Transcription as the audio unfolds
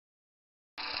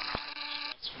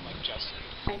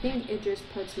I think it just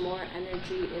puts more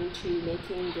energy into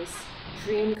making this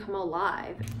dream come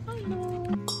alive.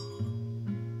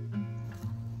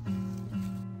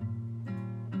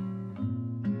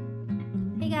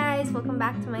 Hey guys, welcome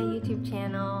back to my YouTube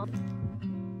channel.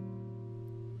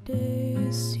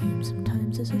 Days seem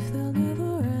sometimes as if they'll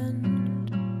never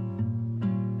end.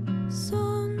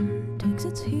 Sun takes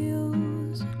its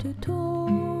heels to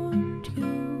taunt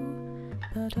you,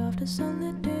 but after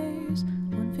sunlit days,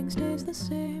 one thing stays the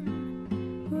same.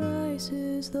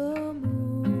 Rises the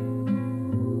moon.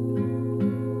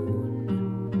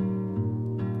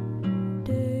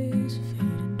 Days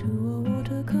fade into a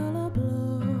watercolor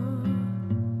blur.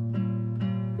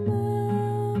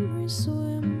 Memories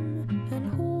swim and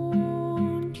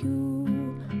haunt you,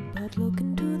 but look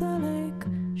into the lake,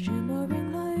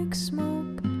 shimmering like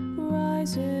smoke.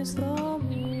 Rises the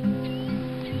moon.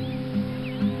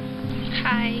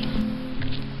 Hi.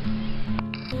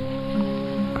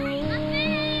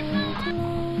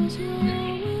 Close your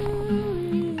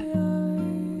weary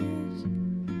eyes.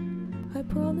 I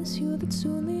promise you that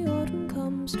soon the autumn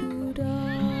comes to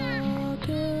darken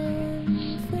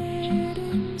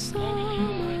fading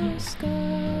summer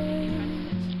skies.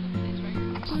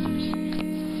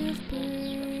 Breathe, breathe,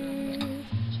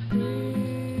 breathe.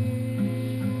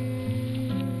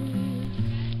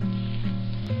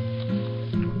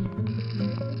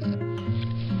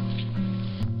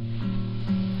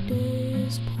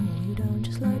 Days pull you down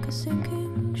just like a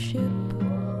sinking ship.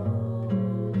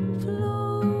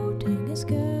 Floating is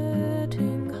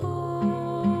getting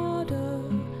harder,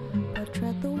 but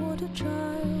tread the water,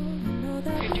 child, and know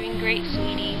that You're doing great,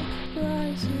 sweetie.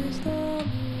 rises the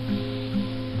moon.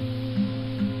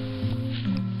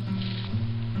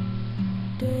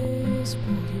 Days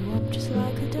pull you up just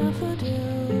like a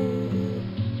daffodil,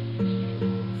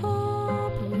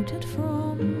 uprooted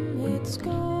from its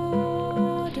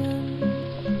garden.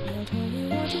 They'll tell you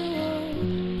what you owe,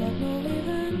 but no,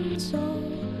 even so,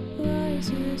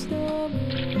 rises the moon.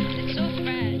 It's so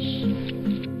fresh.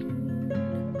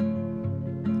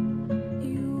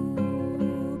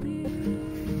 You'll be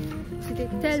C'était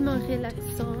tellement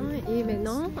relaxant et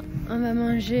maintenant on va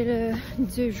manger le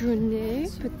déjeuner,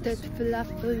 peut-être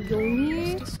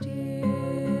flapoloni.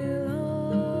 steal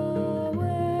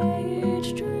away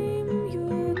each dream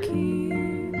you keep.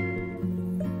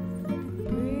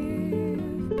 Breathe,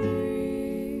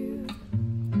 breathe,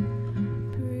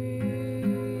 breathe.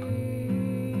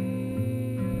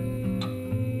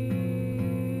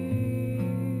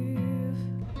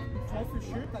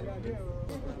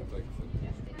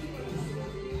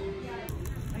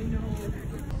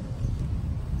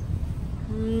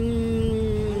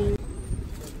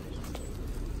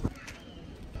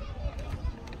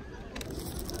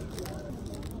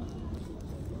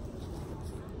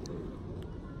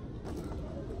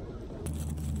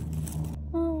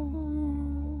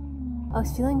 I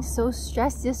was feeling so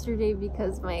stressed yesterday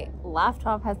because my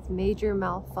laptop has major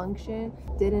malfunction.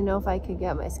 Didn't know if I could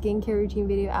get my skincare routine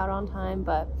video out on time,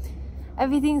 but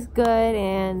everything's good,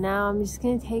 and now I'm just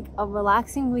gonna take a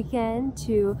relaxing weekend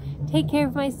to take care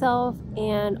of myself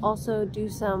and also do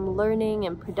some learning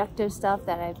and productive stuff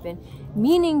that I've been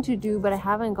meaning to do but I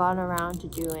haven't gotten around to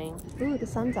doing. Ooh, the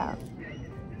sun's out.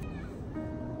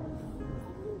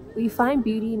 We find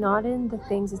beauty not in the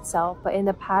things itself, but in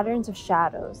the patterns of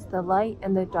shadows, the light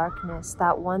and the darkness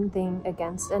that one thing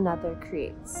against another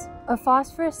creates. A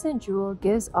phosphorescent jewel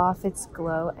gives off its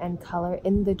glow and color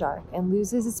in the dark and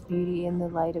loses its beauty in the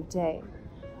light of day.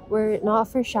 Were it not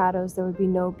for shadows, there would be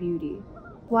no beauty.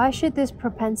 Why should this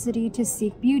propensity to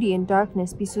seek beauty in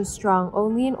darkness be so strong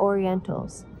only in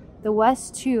Orientals? The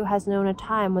West, too, has known a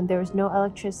time when there was no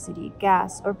electricity,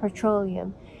 gas, or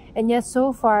petroleum, and yet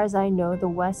so far as I know, the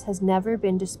West has never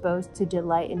been disposed to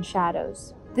delight in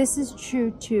shadows. This is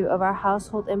true, too, of our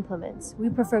household implements. We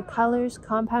prefer colors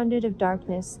compounded of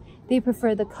darkness. They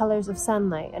prefer the colors of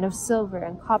sunlight and of silver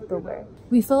and copperware.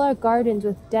 We fill our gardens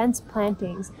with dense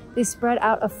plantings. They spread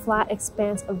out a flat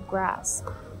expanse of grass.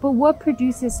 But what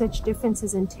produces such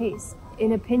differences in taste?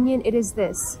 In opinion, it is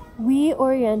this. We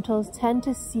Orientals tend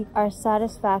to seek our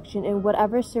satisfaction in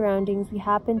whatever surroundings we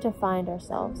happen to find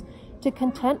ourselves, to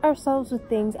content ourselves with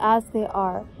things as they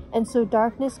are, and so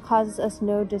darkness causes us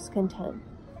no discontent.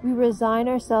 We resign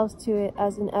ourselves to it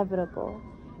as inevitable.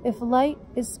 If light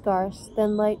is scarce,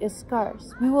 then light is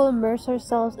scarce. We will immerse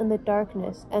ourselves in the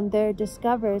darkness and there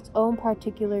discover its own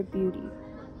particular beauty.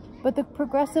 But the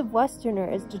progressive Westerner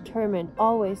is determined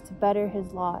always to better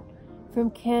his lot. From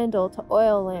candle to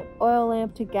oil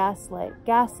lamp to gaslight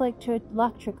to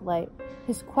electric light,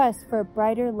 his quest for a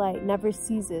brighter light never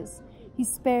ceases. He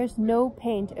spares no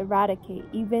pain to eradicate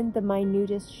even the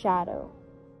minutest shadow.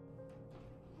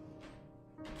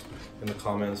 in the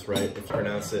comments write if you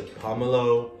pronounce it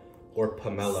pomelo or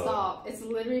pomelo. Stop. It's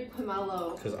literally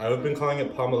pomelo. Because I've been calling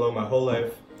it pomelo my whole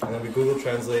life, and then we Google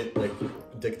Translate, like,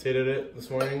 dictated it this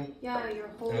morning. Yeah, your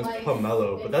whole and life. It's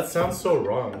pomelo, but that sounds so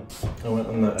wrong. I went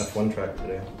on the F1 track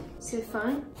today. C'est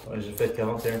fun? Ouais, j'ai fait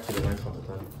 41 km en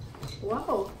total.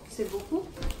 Wow, c'est beaucoup.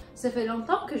 Ça fait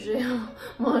longtemps que j'ai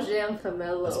mangé un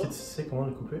pomelo. Est-ce que tu sais comment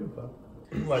le couper ou pas?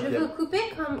 Je veux couper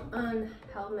comme un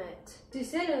helmet. Tu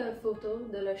sais la photo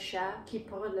de le chat qui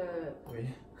prend le... Oui.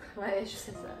 Ouais, je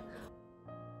sais ça.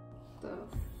 The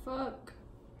fuck?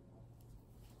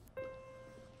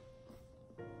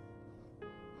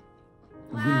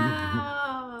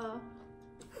 Wow!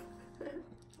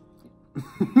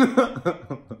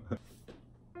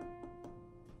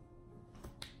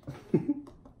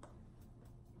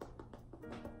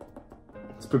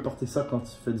 Tu peux porter ça quand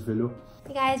tu fais du vélo.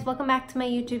 Hey guys, welcome back to my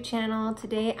YouTube channel.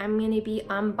 Today I'm going to be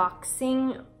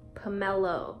unboxing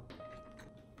pomelo.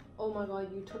 Oh my god,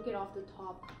 you took it off the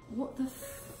top. What the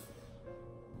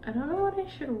I don't know what I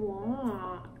should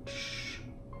watch.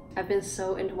 I've been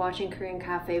so into watching Korean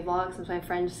cafe vlogs since my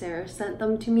friend Sarah sent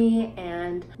them to me,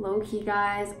 and low-key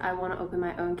guys, I want to open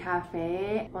my own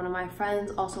cafe. One of my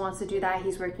friends also wants to do that.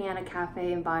 He's working at a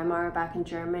cafe in Weimar back in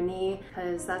Germany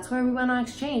because that's where we went on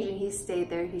exchange and he stayed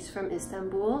there. He's from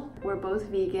Istanbul. We're both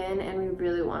vegan and we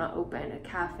really want to open a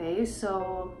cafe.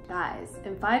 So guys,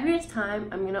 in 5 years time,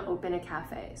 I'm gonna open a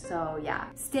cafe. So yeah,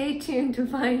 stay tuned to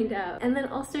find out. And then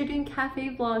I'll start doing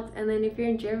cafe vlogs, and then if you're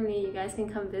in Germany, you guys can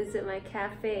come visit my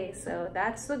cafe. So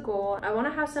that's the goal. I want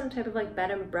to have some type of like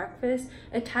bed and breakfast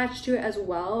attached to it as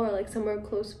well, or like somewhere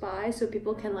close by so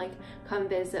people can like come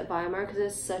visit Weimar because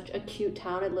it's such a cute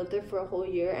town. I lived there for a whole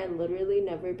year and literally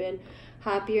never been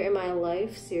happier in my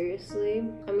life, seriously.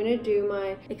 I'm gonna do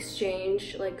my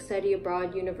exchange like study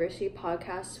abroad university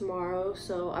podcast tomorrow,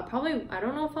 so I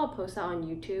don't know if I'll post that on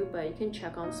YouTube, but you can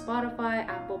check on Spotify,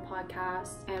 Apple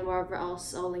Podcasts, and wherever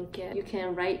else I'll link it. You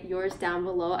can write yours down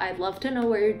below. I'd love to know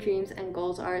where your dreams and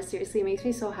goals are. Seriously, it makes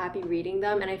me so happy reading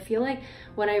them, and I feel like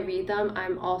when I read them,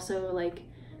 I'm also like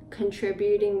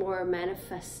contributing more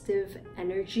manifestive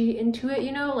energy into it,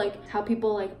 you know, like how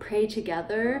people like pray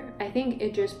together. I think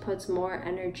it just puts more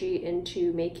energy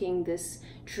into making this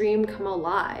dream come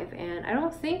alive, and I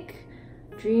don't think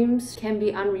dreams can be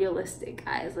unrealistic,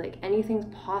 guys. Like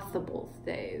anything's possible,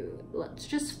 though. Let's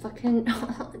just fucking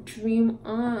dream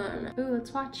on. Ooh,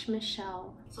 let's watch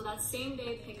Michelle. So that same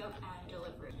day pickup and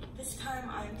delivery. This time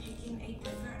I'm taking a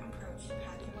different approach to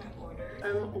packing my order.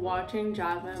 I'm watching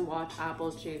Jasmine watch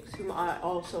Apple Cheeks, whom I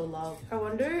also love. I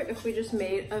wonder if we just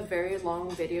made a very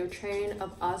long video train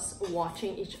of us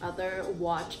watching each other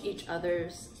watch each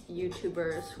other's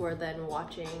YouTubers who are then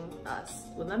watching us.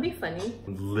 Wouldn't that be funny?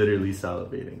 I'm literally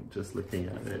salivating just looking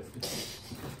at it.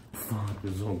 Fuck,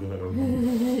 it's so good.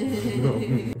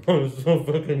 It's so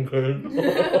fucking good.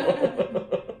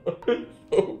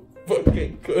 So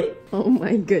fucking good. Oh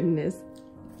my goodness.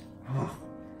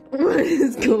 What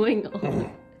is going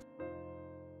on?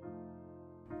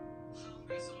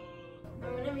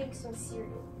 I'm gonna make some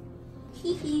cereal.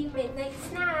 Hee hee, midnight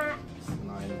snack. It's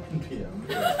 9 p.m.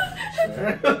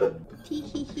 Hee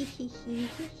hee hee hee hee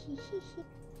hee hee.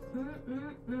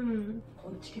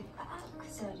 어떻게 그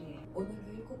자리에 오늘로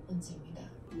 7번째입니다.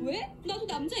 왜? 나도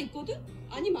남자 있거든?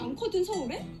 아니 많거든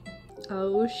서울에?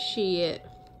 Oh shit.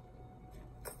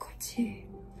 그거지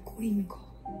꼬인 거.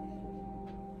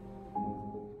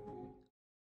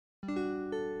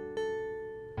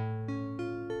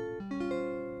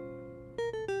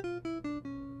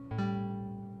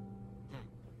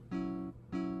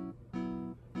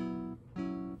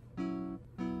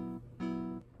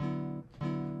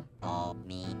 Oh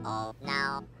me, oh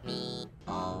now me,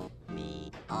 oh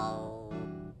me, oh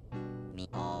me,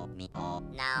 oh me, oh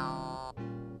now,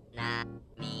 not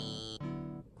me,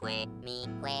 quit me,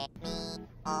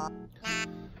 oh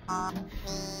not, oh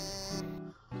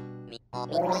me, oh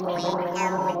me,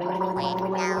 quit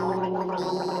now.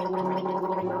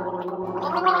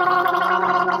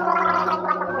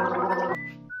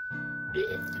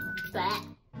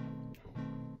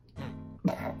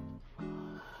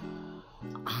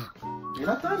 You're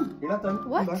not done. You're not done.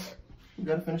 What? Come back. You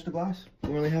gotta finish the glass.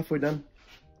 We're only halfway done.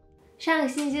 上个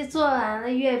星期做完了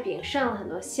月饼，剩了很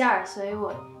多馅儿，所以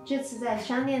我这次在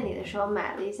商店里的时候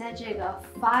买了一下这个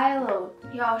Philo，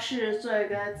 要是做一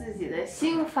个自己的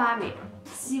新发明，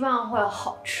希望会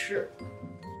好吃。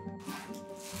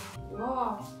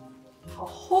哇，好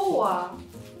厚啊！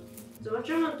怎么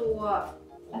这么多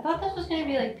 ？I thought this was gonna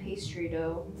be like pastry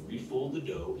dough. Refold the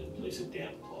dough and place a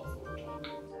damp cloth over top.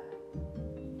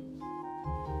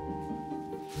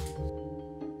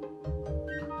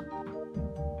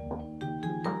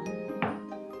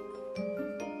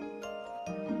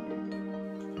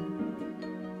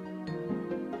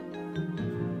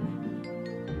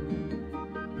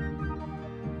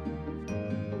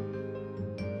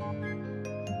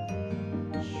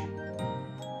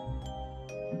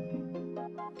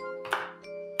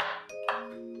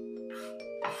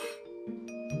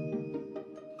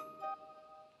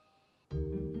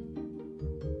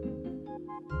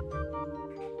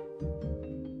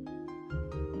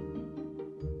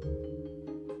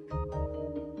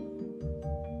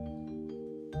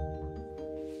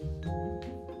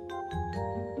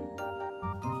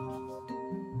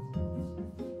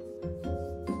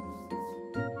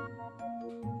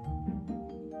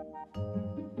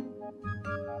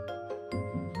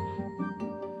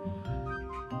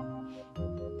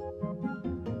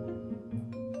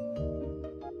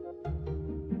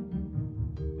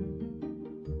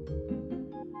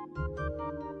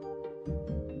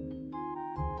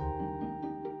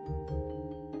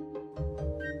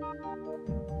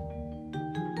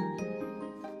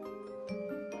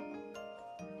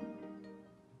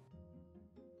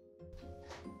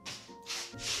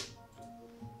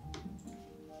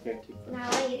 Here, take No, I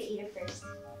want you to eat it first.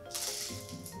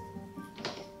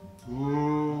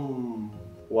 Mmm.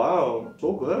 Wow,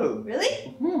 so good.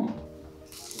 Really?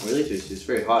 Really tasty. It's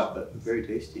very hot, but very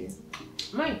tasty.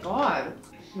 Oh my god.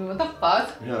 What the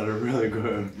fuck? Yeah, they're really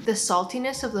good. The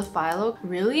saltiness of the phyllo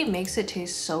really makes it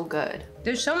taste so good.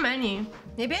 There's so many.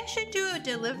 Maybe I should do a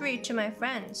delivery to my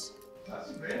friends. That's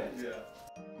a great idea.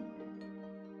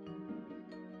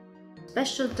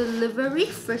 Special delivery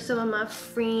for some of my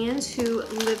friends who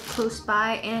live close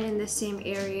by and in the same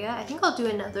area. I think I'll do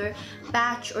another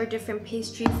batch or different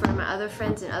pastry for my other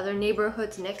friends in other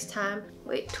neighborhoods next time.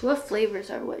 Wait, what flavors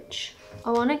are which?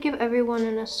 I want to give everyone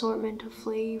an assortment of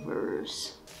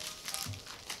flavors.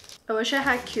 I wish I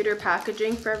had cuter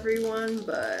packaging for everyone,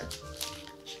 but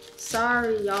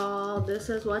sorry y'all, this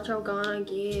is what you're gonna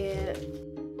get.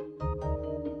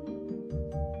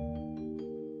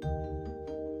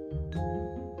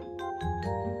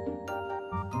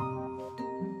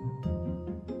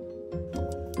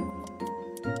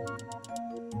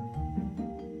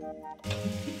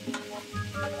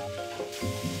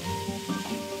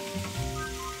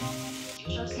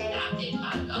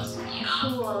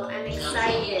 Cool, I'm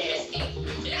excited.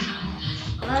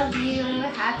 Love you.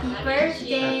 Happy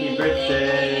birthday. Happy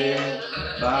birthday.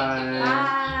 Bye.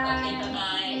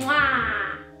 Bye.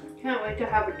 Mwah. Can't wait to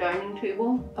have a dining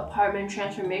table. Apartment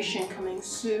transformation coming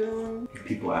soon.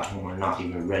 People at home are not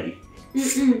even ready.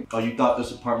 Mm-mm. Oh, you thought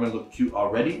this apartment looked cute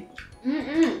already?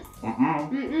 Mm-mm. Mm-mm.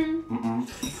 Mm-mm. Mm-mm.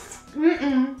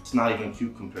 Mm-mm. It's not even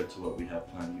cute compared to what we have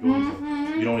planned.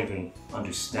 You don't even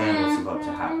understand what's about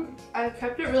to happen. I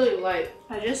kept it really light.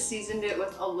 I just seasoned it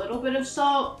with a little bit of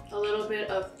salt, a little bit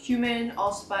of cumin,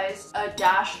 allspice, a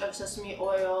dash of sesame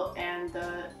oil, and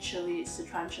the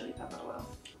Sichuan chili pepper oil.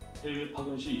 해외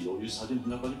파견 시 여유 사진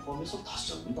분야까지 포함해서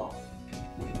다시 잡니다.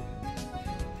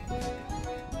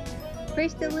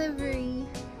 First delivery.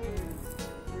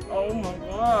 Oh my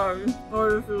god. Oh,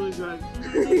 this is really good.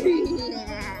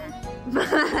 Yeah.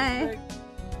 Bye.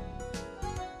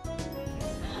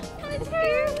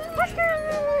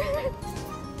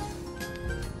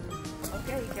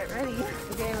 Okay, get ready.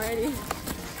 Okay, ready.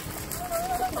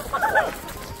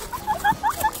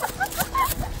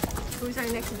 Who's our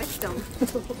next victim?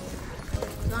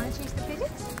 You want to chase the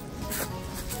pigeons?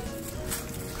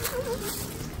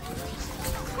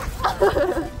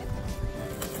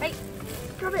 Hey,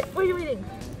 drop it. What are you eating?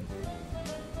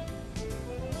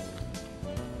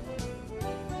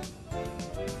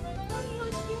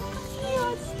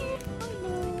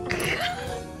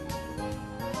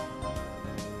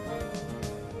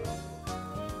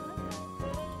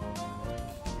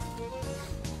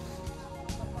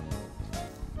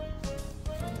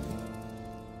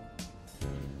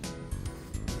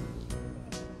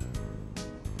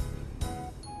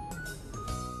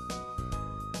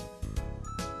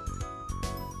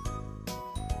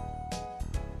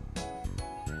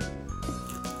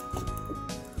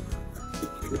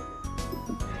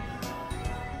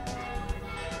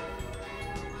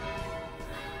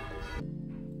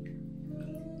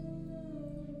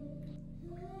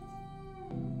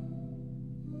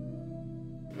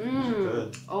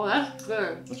 Good. Oh, that's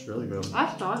good. That's really good.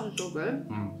 That sauce is so good.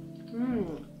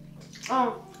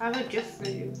 Oh, I have a gift for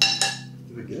you.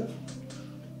 You have a gift?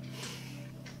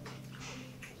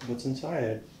 What's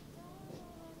inside?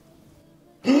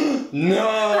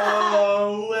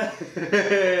 No way!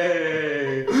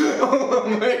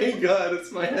 Oh my god,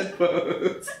 it's my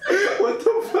headphones. What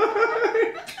the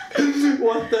fuck?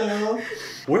 What the hell?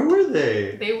 Where were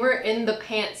they? They were in the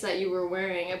pants that you were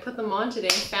wearing. I put them on today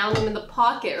and found them in the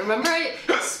pocket. Remember I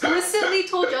explicitly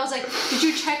told you, I was like, did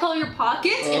you check all your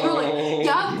pockets? And you were like,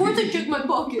 yeah, of course I checked my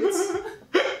pockets.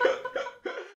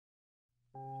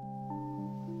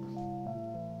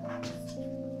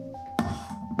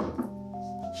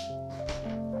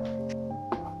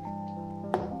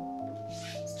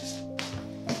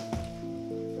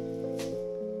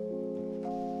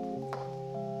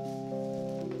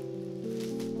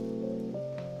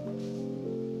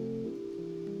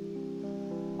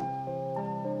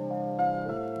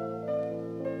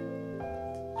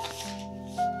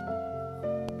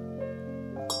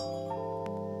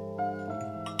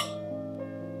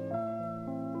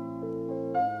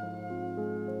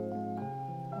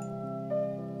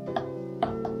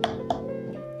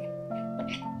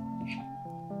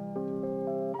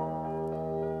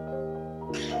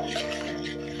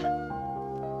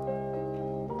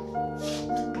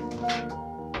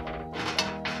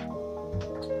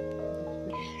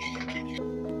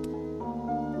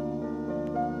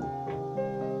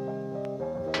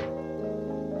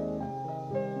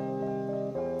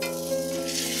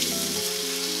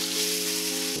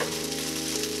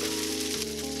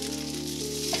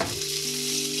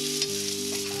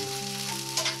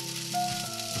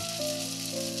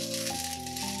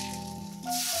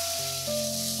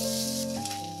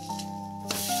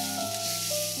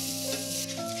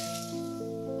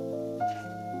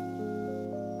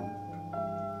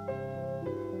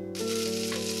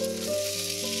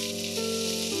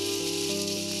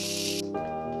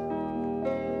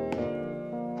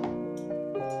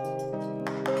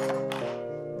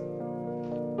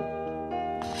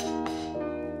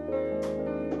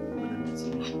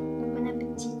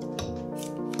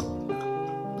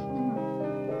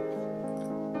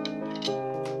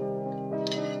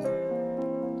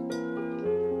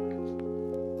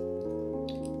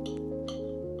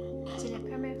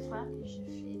 crois que je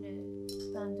fais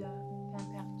le dans de